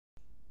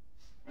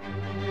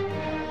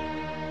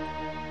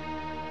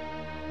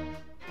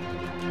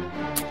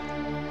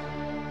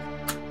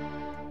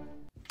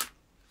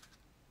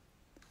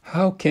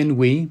How can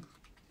we,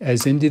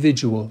 as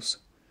individuals,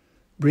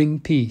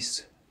 bring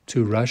peace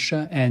to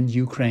Russia and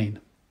Ukraine?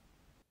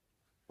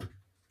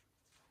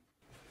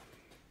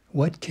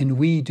 What can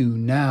we do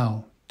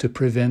now to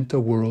prevent a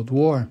world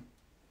war?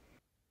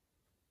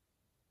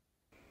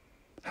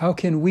 How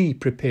can we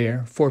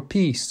prepare for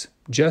peace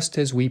just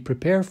as we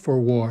prepare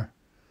for war?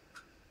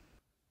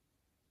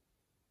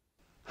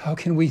 How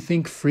can we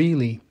think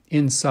freely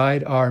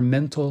inside our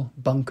mental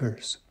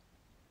bunkers?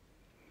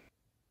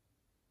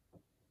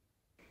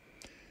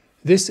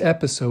 This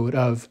episode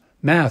of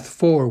Math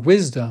for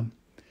Wisdom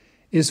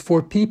is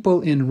for people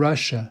in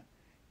Russia,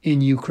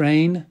 in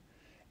Ukraine,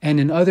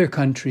 and in other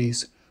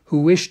countries who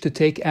wish to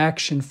take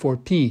action for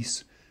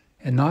peace,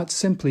 and not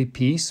simply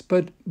peace,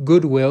 but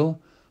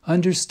goodwill,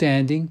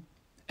 understanding,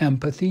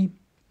 empathy,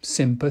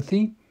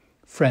 sympathy,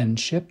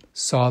 friendship,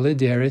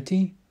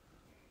 solidarity,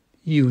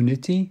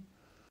 unity,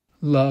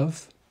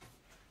 love,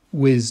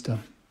 wisdom.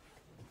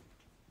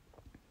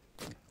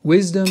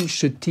 Wisdom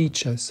should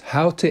teach us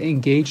how to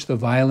engage the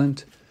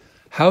violent,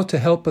 how to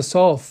help us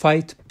all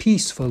fight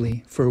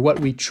peacefully for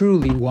what we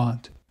truly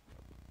want.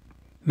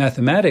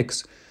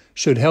 Mathematics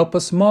should help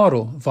us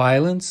model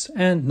violence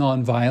and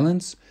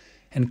nonviolence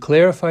and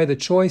clarify the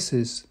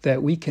choices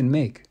that we can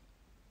make.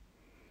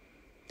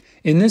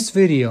 In this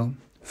video,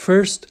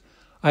 first,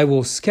 I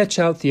will sketch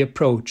out the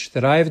approach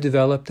that I have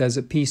developed as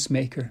a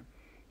peacemaker,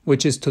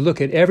 which is to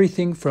look at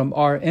everything from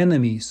our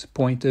enemy's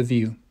point of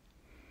view.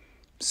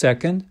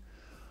 Second,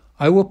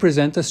 I will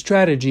present a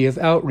strategy of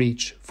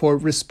outreach for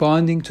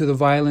responding to the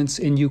violence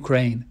in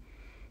Ukraine,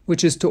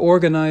 which is to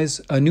organize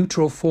a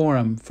neutral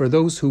forum for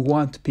those who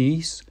want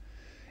peace,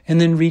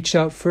 and then reach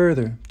out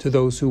further to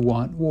those who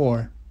want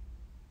war.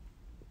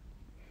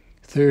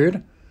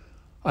 Third,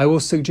 I will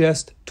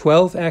suggest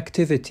 12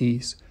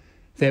 activities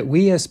that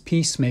we as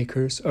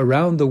peacemakers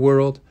around the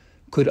world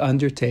could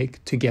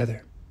undertake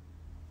together.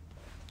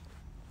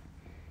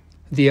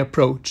 The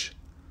approach: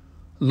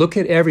 look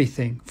at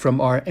everything from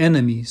our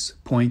enemy's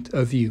point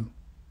of view.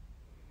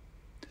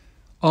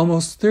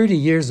 Almost 30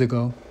 years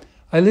ago,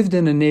 I lived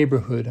in a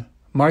neighborhood,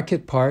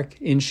 Market Park,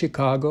 in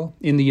Chicago,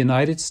 in the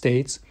United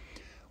States,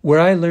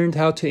 where I learned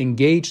how to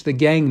engage the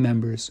gang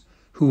members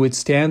who would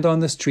stand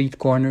on the street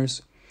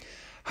corners,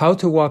 how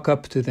to walk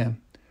up to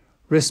them,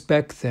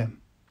 respect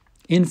them,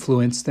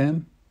 influence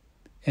them,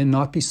 and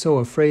not be so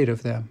afraid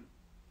of them.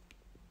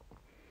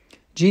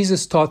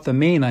 Jesus taught the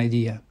main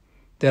idea,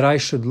 that I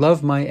should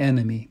love my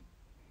enemy.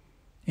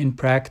 In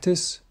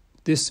practice,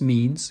 this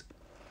means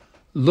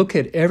look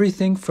at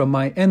everything from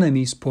my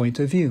enemy's point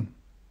of view.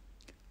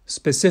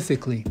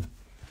 Specifically,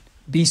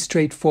 be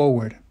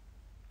straightforward.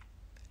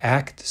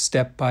 Act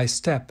step by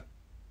step.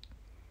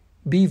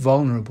 Be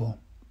vulnerable.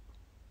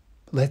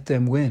 Let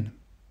them win.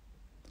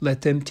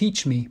 Let them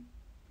teach me.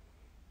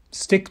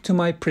 Stick to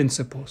my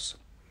principles.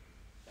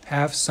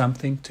 Have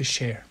something to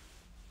share.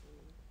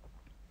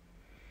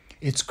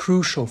 It's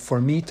crucial for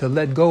me to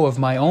let go of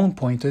my own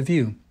point of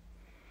view.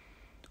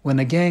 When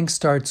a gang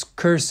starts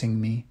cursing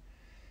me,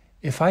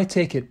 if I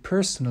take it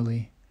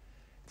personally,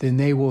 then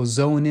they will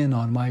zone in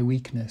on my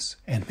weakness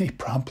and may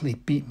promptly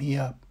beat me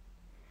up.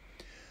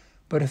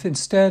 But if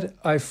instead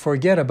I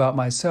forget about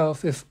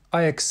myself, if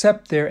I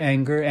accept their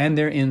anger and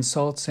their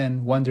insults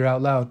and wonder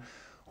out loud,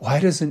 why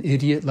does an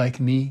idiot like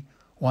me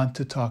want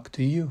to talk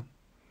to you?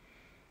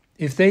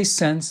 If they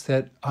sense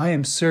that I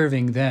am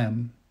serving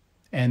them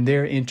and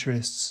their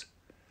interests,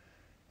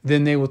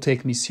 then they will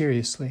take me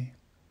seriously,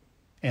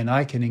 and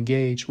I can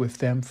engage with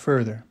them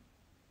further.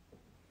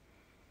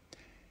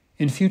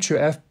 In future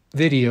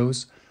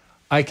videos,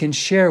 I can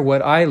share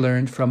what I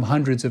learned from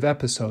hundreds of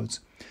episodes,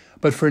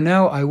 but for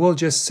now I will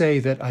just say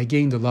that I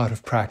gained a lot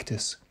of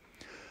practice.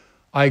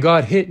 I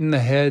got hit in the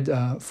head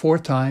 4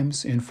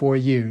 times in 4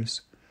 years,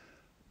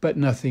 but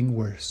nothing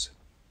worse.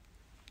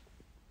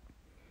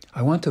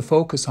 I want to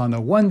focus on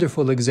a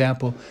wonderful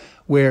example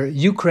where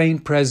Ukraine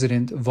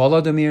President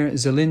Volodymyr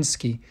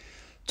Zelensky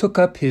took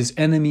up his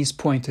enemy's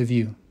point of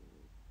view.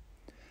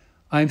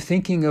 I'm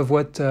thinking of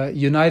what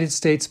United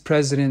States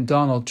President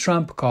Donald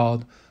Trump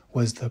called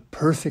was the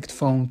perfect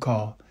phone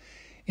call,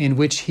 in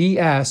which he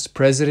asked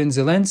President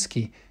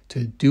Zelensky to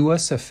do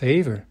us a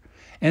favor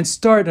and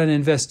start an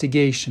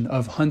investigation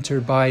of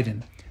Hunter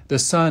Biden, the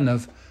son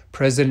of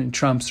President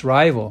Trump's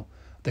rival,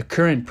 the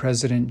current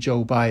President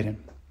Joe Biden.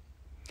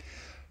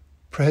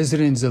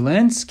 President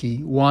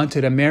Zelensky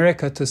wanted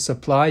America to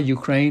supply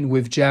Ukraine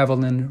with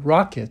Javelin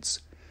rockets,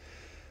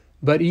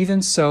 but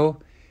even so,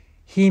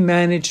 he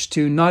managed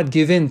to not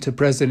give in to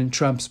President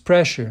Trump's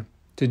pressure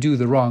to do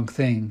the wrong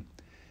thing,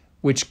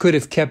 which could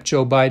have kept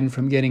Joe Biden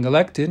from getting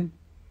elected,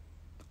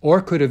 or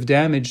could have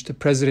damaged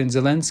President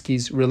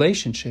Zelensky's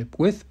relationship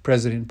with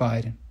President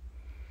Biden.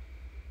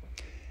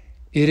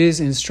 It is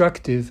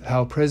instructive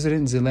how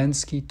President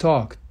Zelensky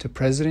talked to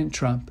President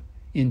Trump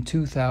in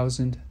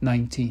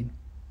 2019.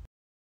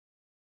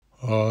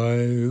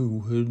 I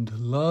would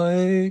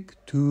like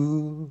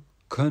to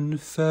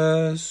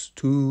confess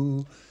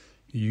to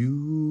you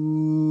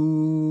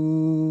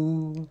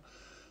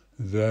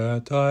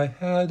that I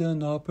had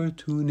an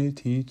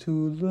opportunity to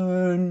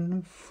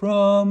learn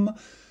from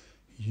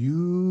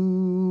you.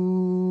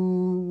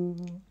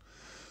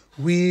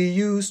 We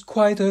used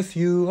quite a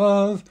few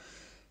of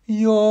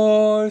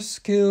your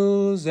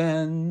skills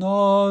and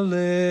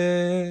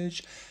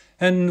knowledge,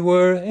 and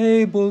were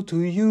able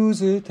to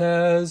use it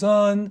as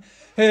an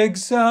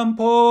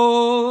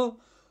example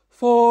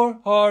for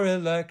our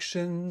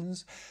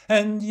elections.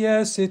 And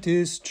yes, it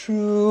is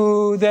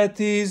true that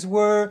these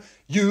were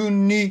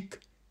unique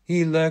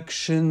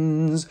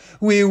elections.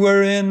 We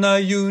were in a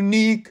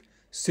unique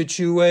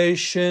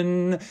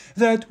situation,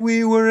 that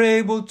we were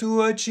able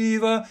to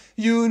achieve a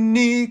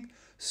unique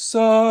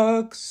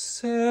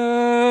success.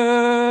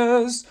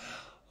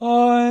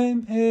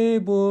 I'm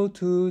able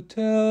to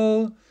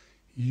tell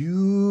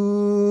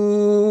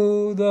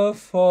you the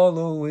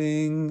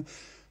following.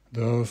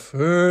 The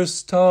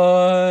first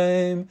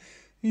time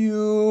you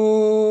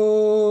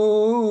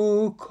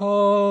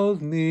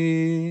called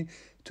me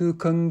to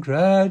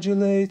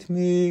congratulate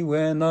me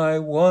when I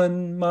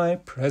won my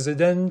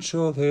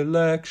presidential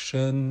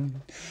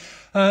election,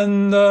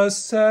 and the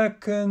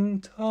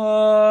second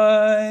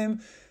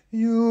time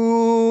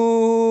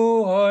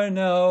you are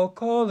now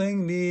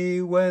calling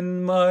me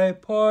when my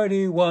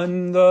party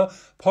won the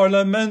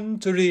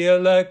parliamentary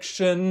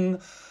election.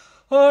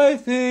 I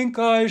think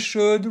I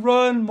should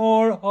run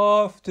more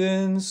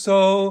often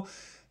so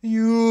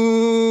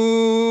you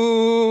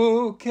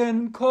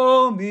can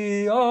call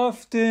me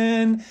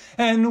often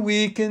and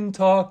we can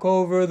talk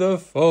over the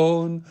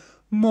phone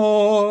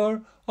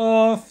more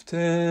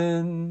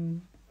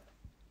often.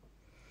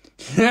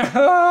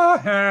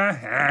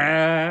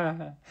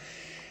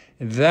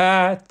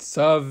 That's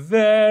a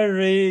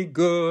very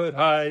good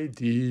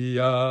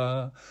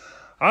idea.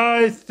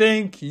 I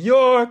think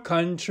your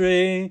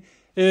country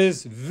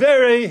is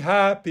very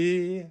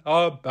happy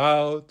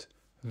about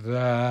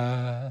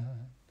that.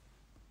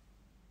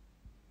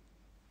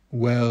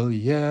 Well,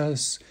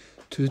 yes,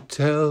 to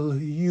tell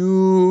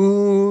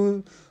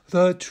you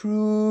the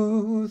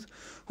truth,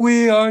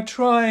 we are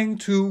trying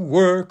to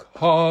work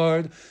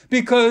hard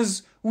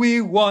because we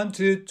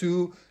wanted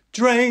to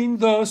drain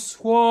the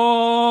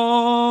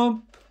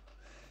swamp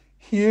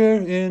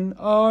here in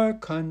our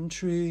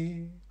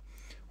country.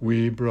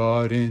 We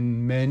brought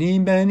in many,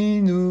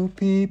 many new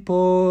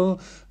people,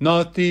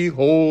 not the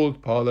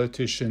old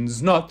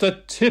politicians, not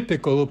the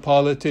typical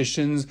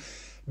politicians,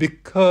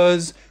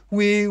 because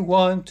we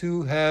want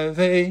to have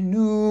a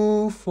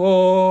new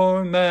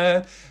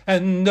format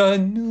and a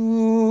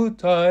new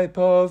type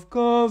of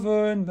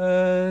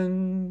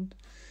government.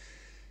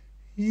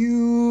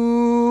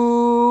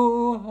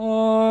 You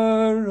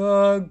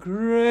are a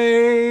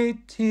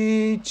great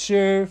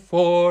teacher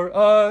for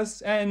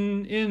us,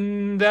 and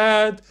in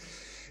that,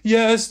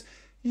 yes,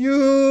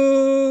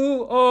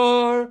 you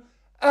are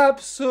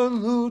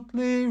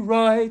absolutely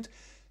right.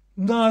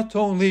 Not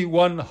only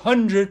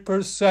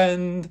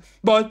 100%,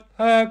 but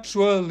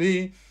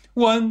actually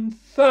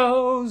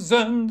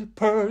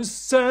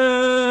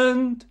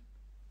 1000%.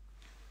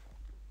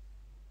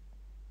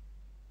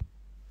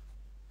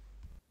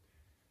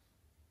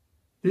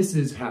 This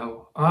is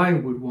how I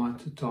would want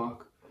to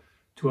talk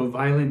to a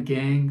violent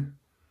gang,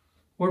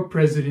 or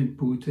President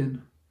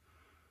Putin,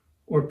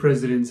 or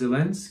President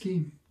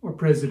Zelensky, or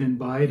President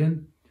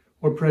Biden,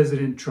 or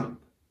President Trump.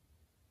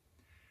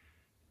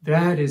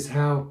 That is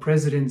how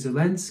President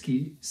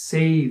Zelensky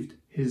saved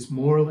his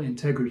moral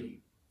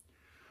integrity,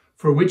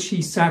 for which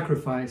he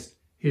sacrificed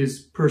his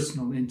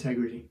personal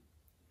integrity.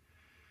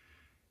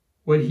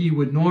 What he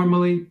would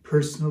normally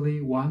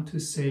personally want to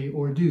say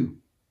or do.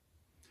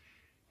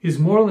 His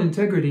moral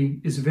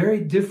integrity is very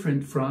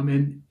different from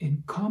and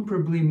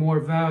incomparably more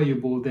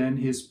valuable than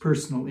his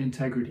personal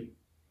integrity.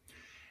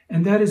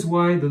 And that is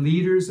why the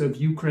leaders of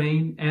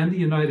Ukraine and the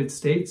United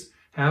States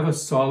have a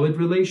solid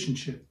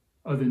relationship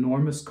of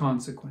enormous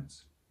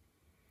consequence.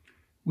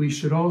 We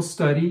should all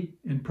study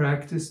and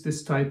practice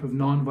this type of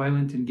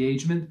nonviolent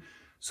engagement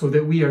so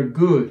that we are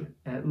good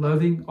at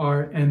loving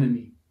our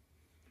enemy.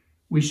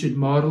 We should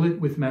model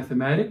it with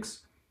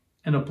mathematics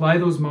and apply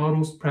those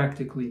models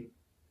practically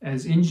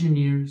as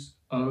engineers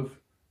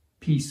of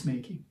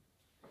peacemaking.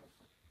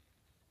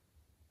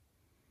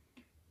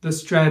 The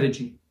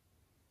strategy: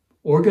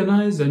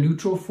 organize a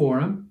neutral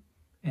forum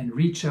and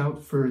reach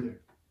out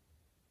further.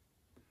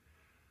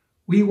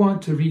 We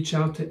want to reach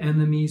out to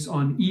enemies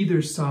on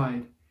either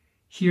side,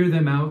 hear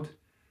them out,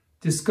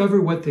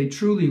 discover what they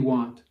truly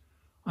want,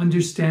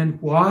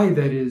 understand why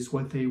that is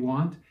what they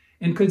want,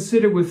 and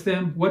consider with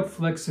them what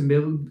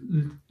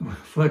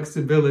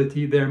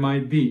flexibility there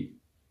might be.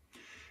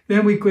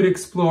 Then we could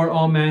explore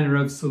all manner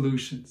of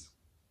solutions.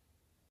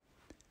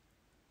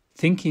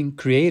 Thinking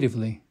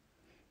creatively,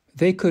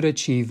 they could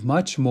achieve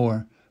much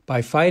more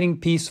by fighting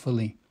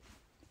peacefully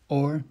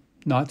or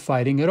not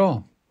fighting at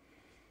all.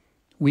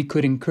 We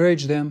could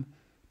encourage them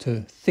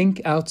to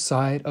think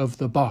outside of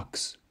the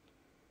box.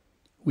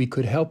 We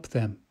could help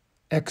them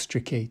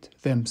extricate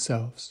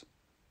themselves.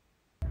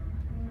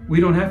 We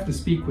don't have to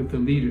speak with the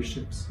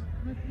leaderships.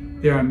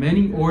 There are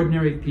many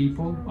ordinary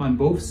people on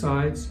both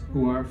sides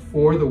who are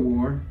for the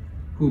war,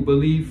 who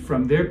believe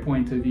from their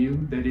point of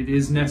view that it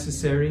is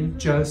necessary,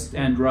 just,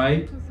 and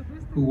right,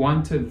 who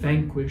want to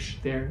vanquish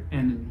their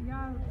enemy.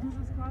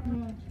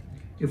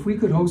 If we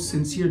could host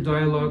sincere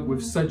dialogue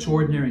with such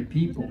ordinary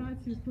people,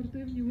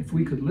 if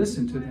we could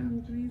listen to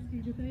them,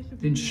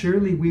 then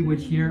surely we would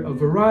hear a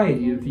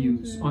variety of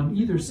views on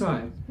either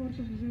side.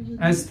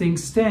 As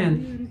things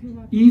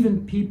stand,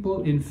 even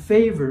people in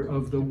favor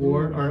of the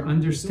war are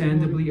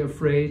understandably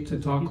afraid to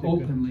talk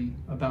openly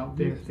about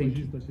their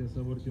thinking.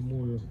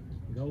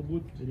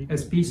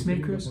 As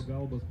peacemakers,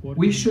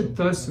 we should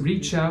thus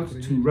reach out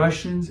to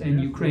Russians and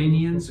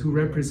Ukrainians who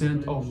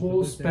represent a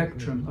whole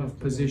spectrum of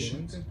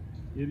positions.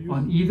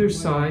 On either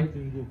side,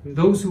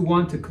 those who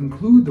want to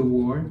conclude the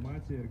war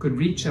could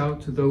reach out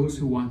to those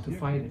who want to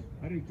fight it.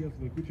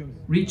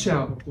 Reach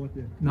out,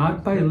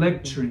 not by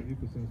lecturing,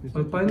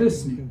 but by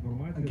listening,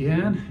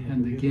 again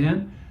and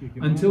again,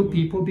 until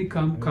people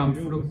become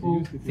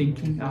comfortable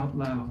thinking out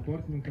loud.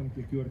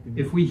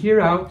 If we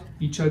hear out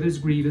each other's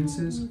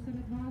grievances,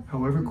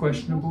 however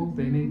questionable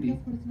they may be,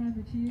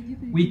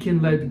 we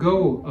can let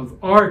go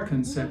of our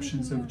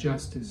conceptions of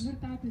justice,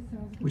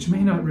 which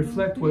may not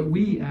reflect what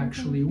we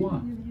actually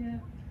want,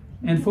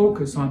 and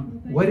focus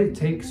on what it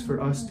takes for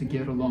us to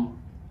get along,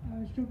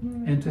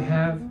 and to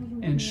have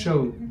and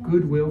show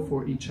goodwill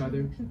for each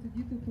other,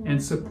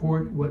 and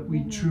support what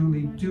we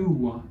truly do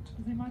want.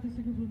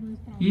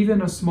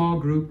 Even a small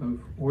group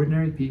of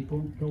ordinary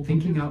people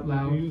thinking out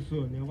loud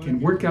can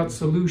work out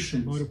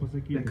solutions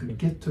that could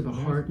get to the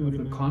heart of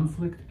the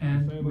conflict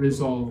and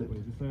resolve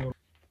it.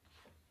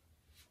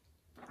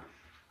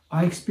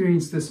 I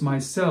experienced this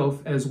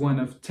myself as one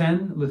of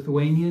 10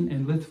 Lithuanian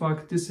and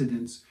Litvak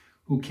dissidents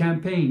who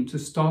campaigned to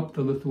stop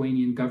the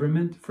Lithuanian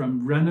government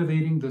from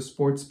renovating the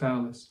sports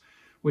palace,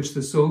 which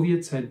the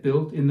Soviets had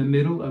built in the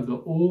middle of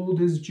the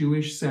oldest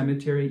Jewish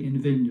cemetery in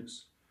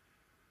Vilnius.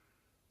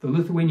 The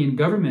Lithuanian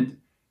government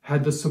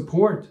had the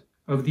support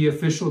of the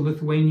official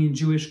Lithuanian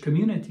Jewish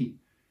community,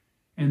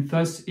 and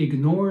thus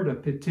ignored a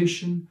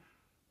petition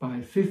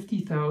by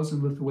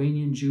 50,000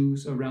 Lithuanian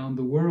Jews around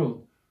the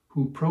world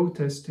who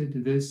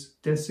protested this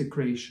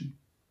desecration.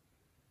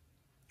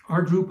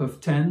 Our group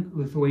of 10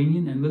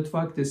 Lithuanian and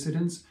Litvak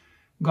dissidents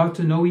got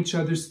to know each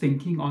other's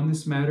thinking on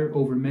this matter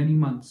over many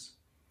months.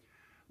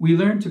 We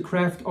learned to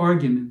craft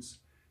arguments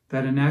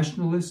that a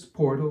nationalist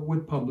portal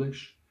would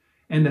publish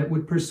and that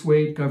would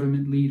persuade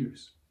government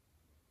leaders.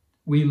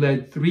 We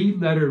led 3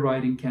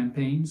 letter-writing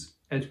campaigns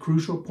at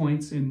crucial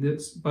points in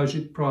this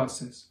budget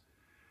process.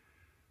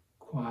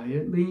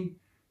 Quietly,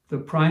 the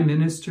Prime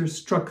Minister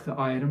struck the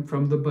item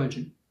from the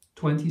budget,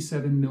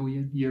 27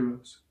 million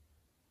euros.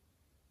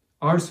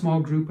 Our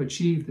small group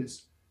achieved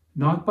this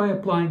not by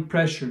applying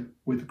pressure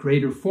with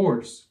greater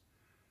force,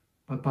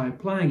 but by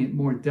applying it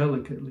more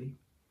delicately,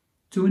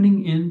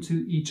 tuning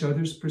into each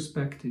other's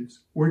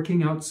perspectives,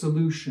 working out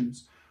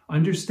solutions,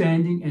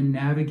 understanding and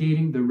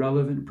navigating the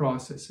relevant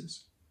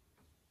processes.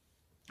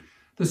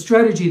 The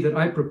strategy that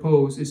I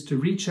propose is to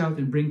reach out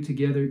and bring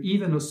together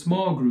even a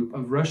small group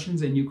of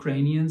Russians and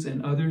Ukrainians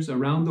and others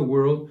around the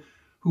world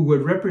who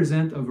would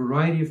represent a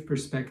variety of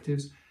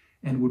perspectives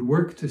and would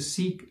work to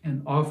seek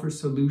and offer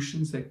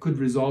solutions that could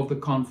resolve the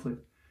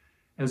conflict.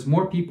 As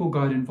more people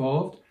got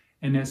involved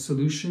and as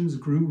solutions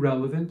grew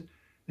relevant,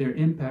 their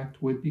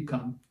impact would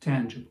become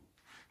tangible.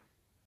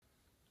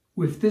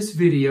 With this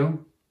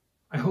video,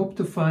 I hope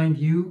to find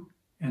you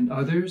and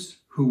others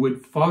who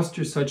would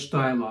foster such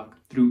dialogue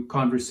through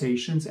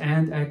conversations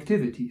and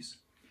activities.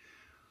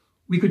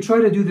 We could try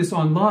to do this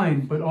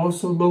online, but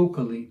also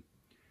locally.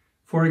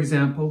 For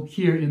example,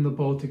 here in the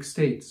Baltic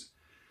states.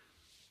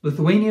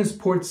 Lithuania's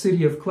port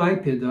city of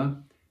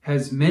Klaipėda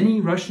has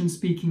many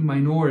Russian-speaking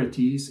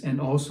minorities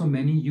and also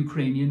many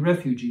Ukrainian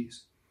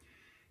refugees.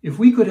 If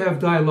we could have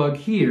dialogue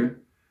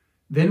here,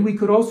 then we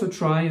could also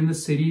try in the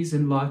cities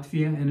in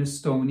Latvia and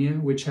Estonia,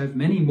 which have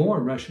many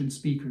more Russian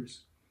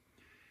speakers.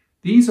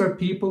 These are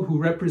people who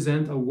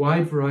represent a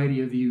wide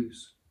variety of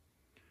views.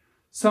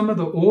 Some of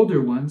the older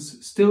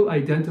ones still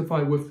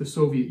identify with the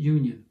Soviet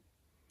Union.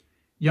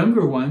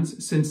 Younger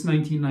ones, since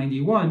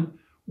 1991,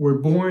 were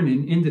born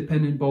in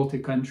independent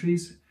Baltic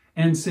countries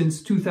and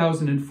since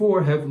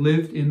 2004 have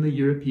lived in the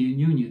European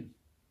Union.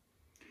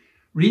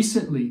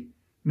 Recently,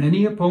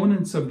 many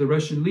opponents of the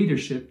Russian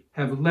leadership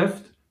have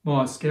left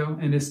Moscow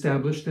and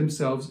established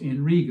themselves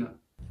in Riga.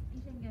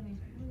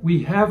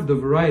 We have the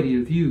variety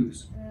of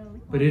views,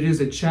 but it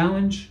is a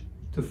challenge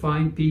to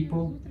find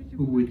people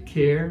who would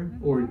care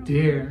or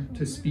dare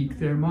to speak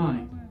their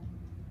mind.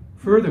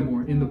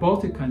 Furthermore, in the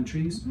Baltic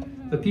countries,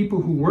 the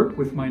people who work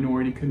with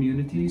minority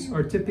communities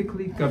are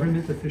typically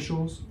government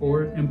officials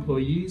or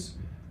employees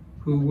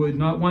who would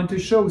not want to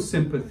show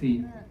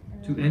sympathy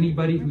to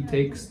anybody who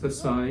takes the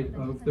side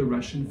of the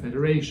Russian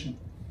Federation.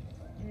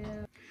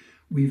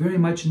 We very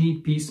much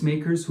need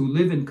peacemakers who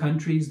live in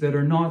countries that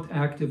are not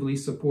actively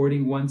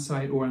supporting one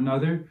side or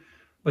another,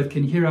 but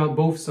can hear out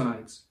both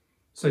sides,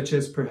 such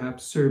as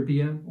perhaps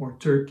Serbia or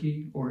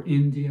Turkey or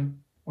India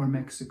or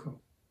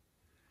Mexico.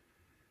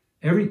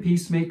 Every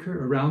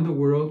peacemaker around the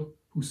world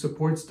who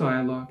supports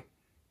dialogue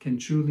can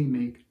truly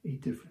make a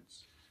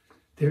difference.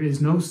 There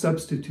is no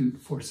substitute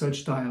for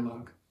such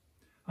dialogue.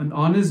 An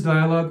honest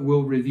dialogue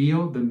will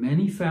reveal the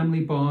many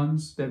family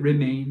bonds that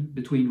remain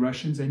between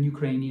Russians and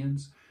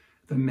Ukrainians,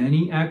 the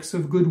many acts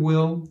of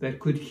goodwill that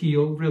could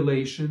heal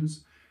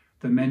relations,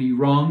 the many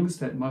wrongs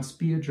that must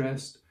be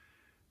addressed,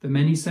 the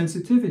many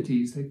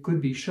sensitivities that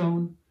could be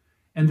shown,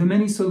 and the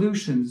many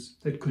solutions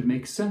that could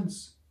make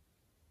sense.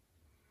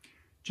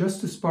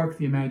 Just to spark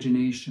the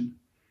imagination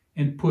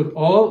and put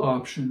all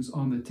options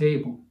on the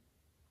table,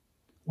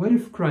 what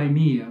if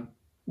Crimea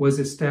was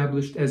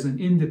established as an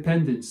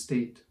independent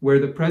state where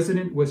the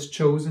president was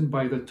chosen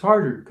by the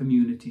Tatar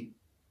community?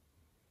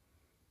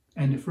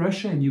 And if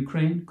Russia and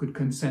Ukraine could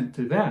consent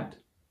to that,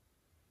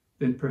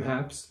 then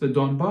perhaps the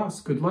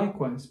Donbass could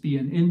likewise be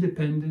an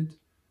independent,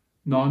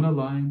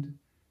 non-aligned,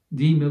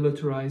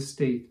 demilitarized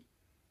state,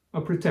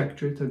 a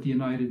protectorate of the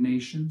United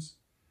Nations,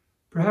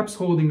 perhaps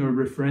holding a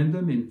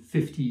referendum in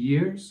 50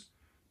 years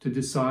to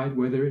decide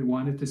whether it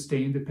wanted to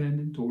stay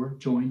independent or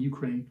join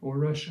Ukraine or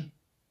Russia.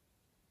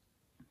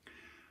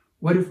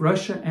 What if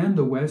Russia and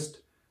the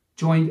West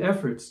joined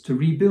efforts to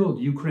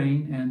rebuild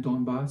Ukraine and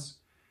Donbass,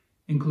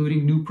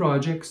 including new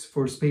projects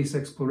for space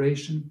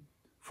exploration,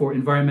 for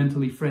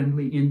environmentally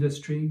friendly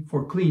industry,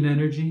 for clean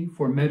energy,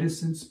 for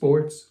medicine,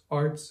 sports,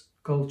 arts,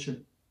 culture?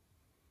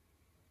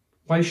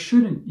 Why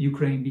shouldn't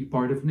Ukraine be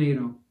part of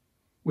NATO,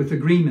 with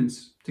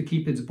agreements to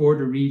keep its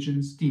border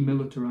regions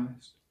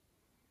demilitarized?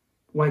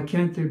 Why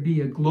can't there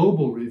be a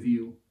global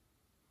review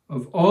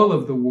of all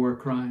of the war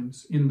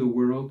crimes in the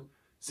world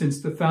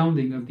since the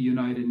founding of the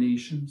United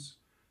Nations,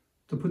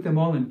 to put them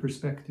all in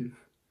perspective,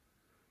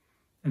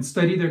 and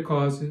study their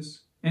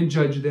causes and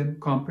judge them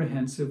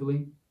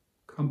comprehensively,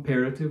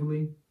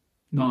 comparatively,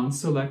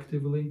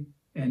 non-selectively,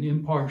 and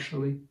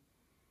impartially,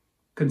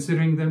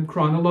 considering them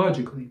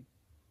chronologically,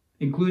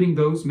 including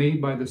those made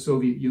by the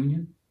Soviet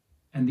Union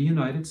and the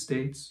United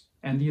States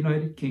and the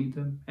United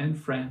Kingdom and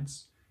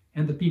France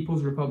and the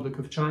People's Republic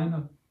of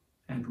China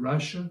and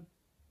Russia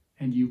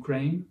and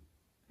Ukraine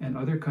and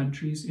other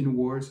countries in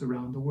wars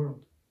around the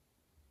world.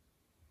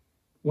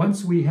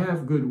 Once we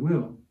have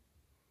goodwill,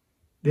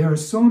 there are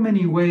so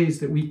many ways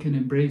that we can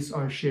embrace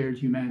our shared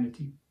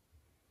humanity.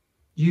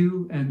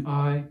 You and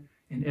I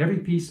and every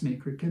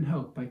peacemaker can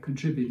help by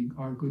contributing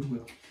our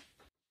goodwill.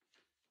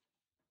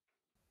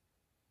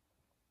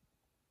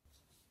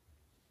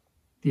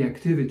 The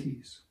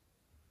activities.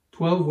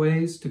 12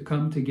 ways to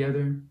come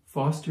together,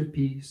 foster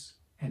peace,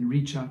 and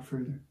reach out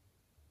further.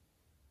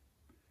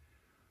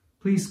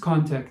 Please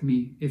contact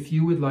me if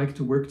you would like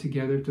to work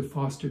together to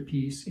foster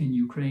peace in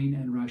Ukraine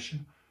and Russia.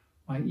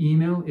 My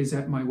email is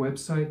at my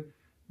website,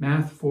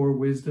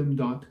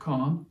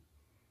 mathforwisdom.com.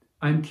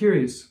 I'm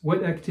curious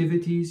what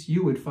activities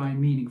you would find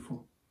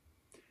meaningful.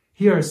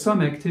 Here are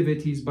some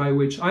activities by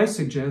which I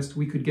suggest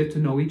we could get to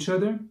know each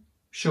other,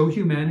 show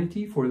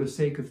humanity for the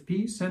sake of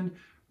peace, and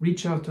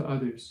reach out to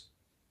others.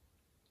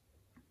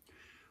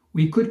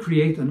 We could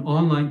create an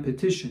online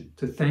petition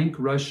to thank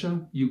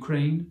Russia,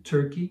 Ukraine,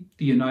 Turkey,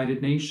 the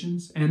United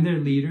Nations, and their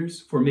leaders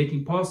for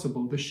making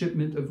possible the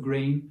shipment of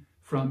grain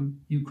from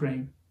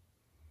Ukraine.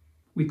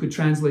 We could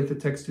translate the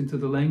text into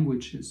the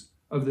languages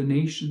of the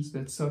nations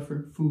that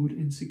suffer food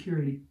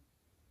insecurity.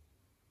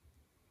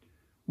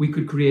 We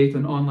could create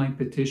an online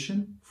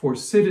petition for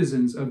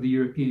citizens of the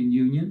European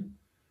Union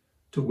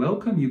to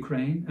welcome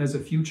Ukraine as a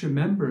future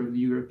member of the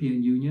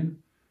European Union,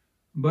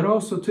 but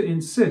also to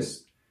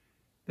insist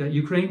that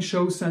Ukraine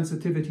shows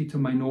sensitivity to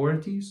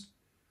minorities,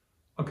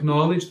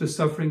 acknowledge the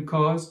suffering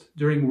caused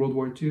during World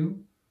War II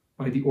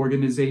by the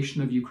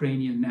organization of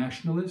Ukrainian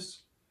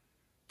nationalists,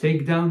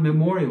 take down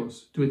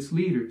memorials to its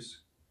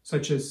leaders,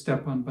 such as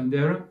Stepan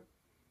Bandera,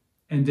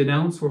 and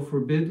denounce or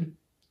forbid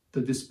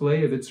the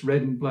display of its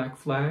red and black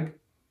flag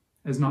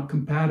as not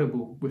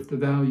compatible with the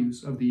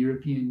values of the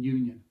European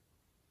Union.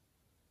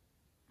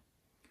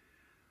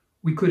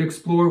 We could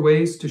explore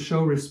ways to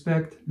show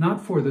respect not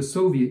for the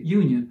Soviet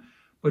Union,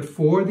 but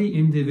for the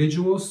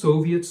individual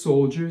Soviet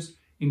soldiers,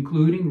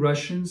 including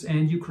Russians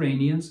and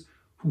Ukrainians,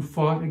 who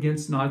fought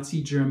against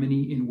Nazi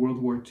Germany in World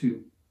War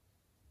II.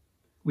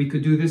 We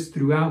could do this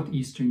throughout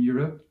Eastern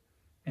Europe,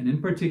 and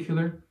in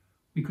particular,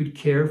 we could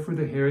care for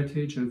the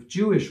heritage of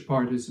Jewish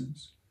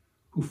partisans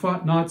who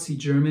fought Nazi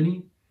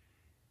Germany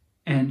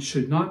and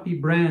should not be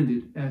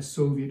branded as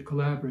Soviet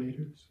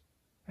collaborators,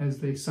 as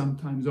they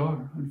sometimes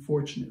are,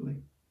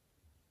 unfortunately.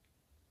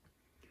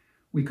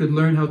 We could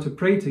learn how to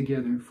pray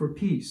together for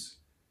peace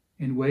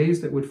in ways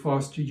that would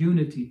foster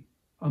unity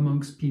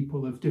amongst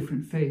people of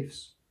different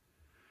faiths,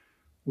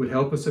 would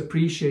help us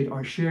appreciate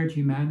our shared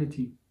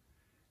humanity,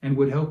 and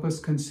would help us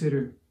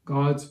consider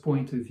God's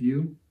point of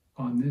view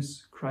on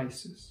this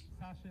crisis.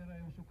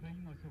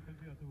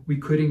 We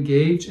could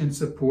engage and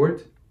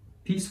support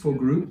peaceful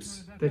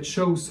groups that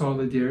show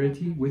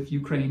solidarity with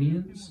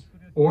Ukrainians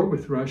or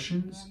with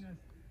Russians,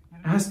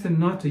 ask them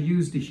not to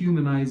use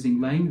dehumanizing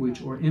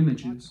language or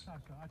images,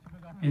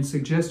 and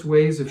suggest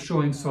ways of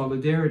showing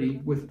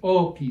solidarity with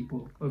all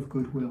people of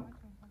goodwill.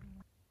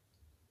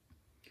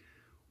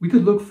 We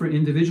could look for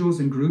individuals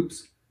and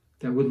groups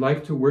that would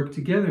like to work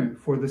together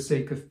for the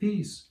sake of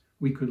peace.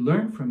 We could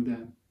learn from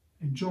them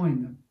and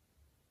join them.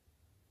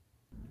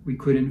 We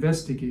could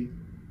investigate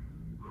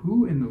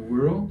who in the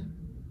world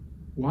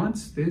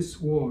wants this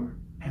war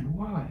and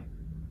why.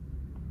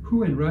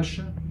 Who in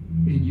Russia,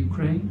 in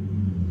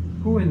Ukraine,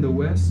 who in the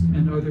West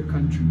and other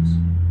countries,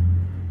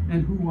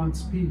 and who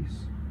wants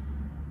peace.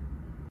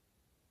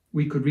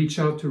 We could reach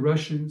out to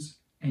Russians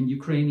and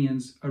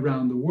Ukrainians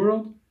around the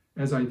world,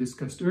 as I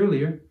discussed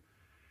earlier.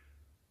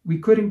 We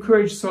could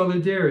encourage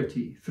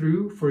solidarity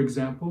through, for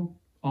example,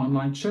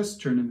 online chess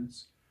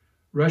tournaments.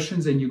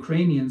 Russians and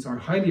Ukrainians are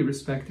highly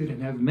respected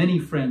and have many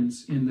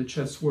friends in the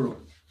chess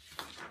world.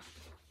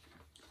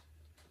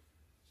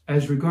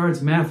 As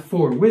regards Math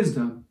for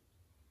Wisdom,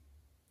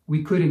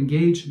 we could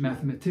engage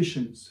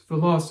mathematicians,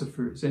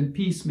 philosophers, and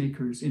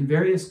peacemakers in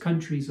various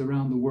countries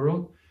around the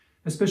world,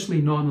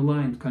 especially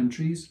non-aligned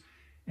countries,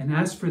 and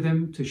ask for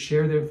them to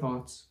share their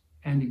thoughts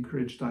and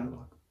encourage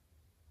dialogue.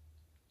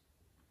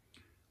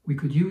 We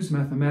could use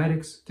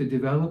mathematics to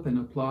develop and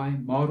apply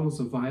models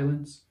of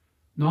violence,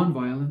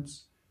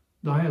 nonviolence,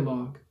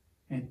 dialogue,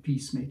 and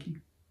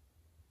peacemaking.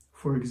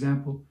 For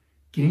example,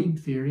 game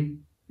theory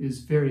is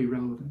very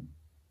relevant.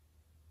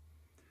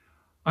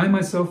 I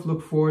myself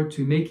look forward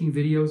to making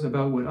videos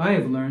about what I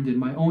have learned in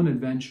my own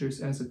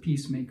adventures as a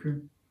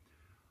peacemaker.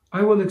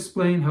 I will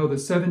explain how the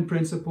 7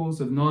 principles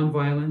of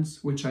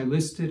nonviolence, which I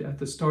listed at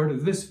the start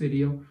of this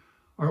video,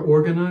 are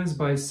organized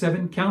by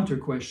 7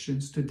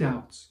 counter-questions to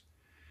doubts.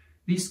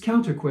 These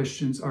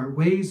counter-questions are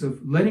ways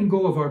of letting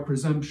go of our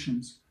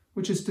presumptions,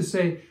 which is to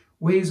say,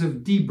 ways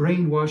of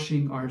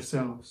de-brainwashing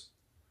ourselves.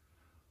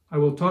 I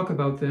will talk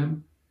about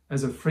them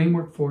as a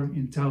framework for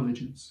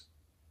intelligence.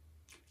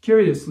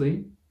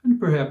 Curiously, and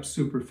perhaps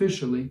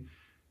superficially,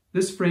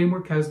 this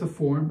framework has the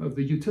form of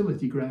the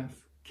utility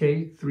graph,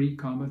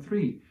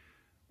 K3,3,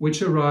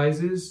 which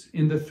arises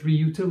in the 3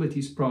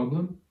 utilities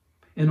problem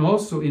and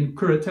also in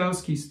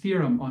Kuratowski's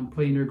theorem on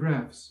planar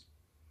graphs.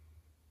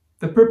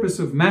 The purpose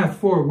of Math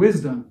for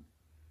Wisdom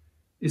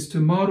is to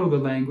model the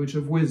language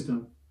of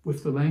wisdom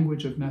with the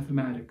language of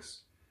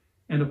mathematics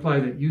and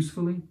apply that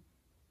usefully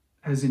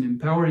as in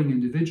empowering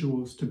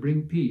individuals to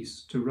bring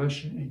peace to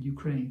Russia and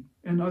Ukraine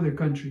and other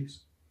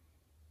countries.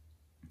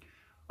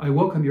 I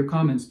welcome your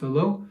comments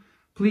below.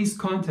 Please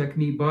contact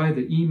me by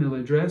the email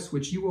address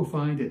which you will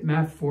find at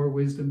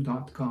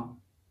mathforwisdom.com.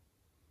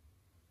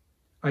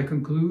 I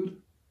conclude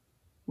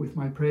with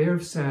my prayer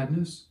of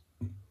sadness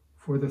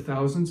for the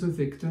thousands of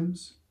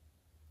victims,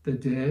 the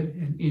dead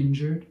and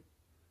injured,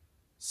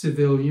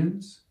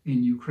 civilians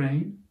in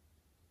Ukraine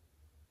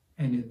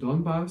and in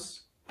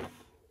Donbass,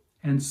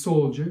 and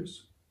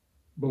soldiers,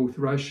 both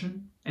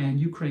Russian and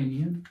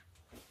Ukrainian,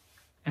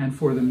 and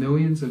for the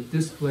millions of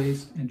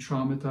displaced and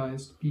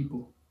traumatized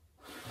people.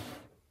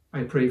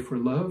 I pray for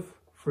love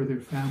for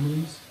their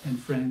families and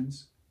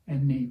friends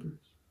and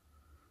neighbors.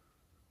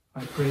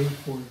 I pray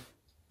for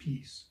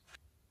peace.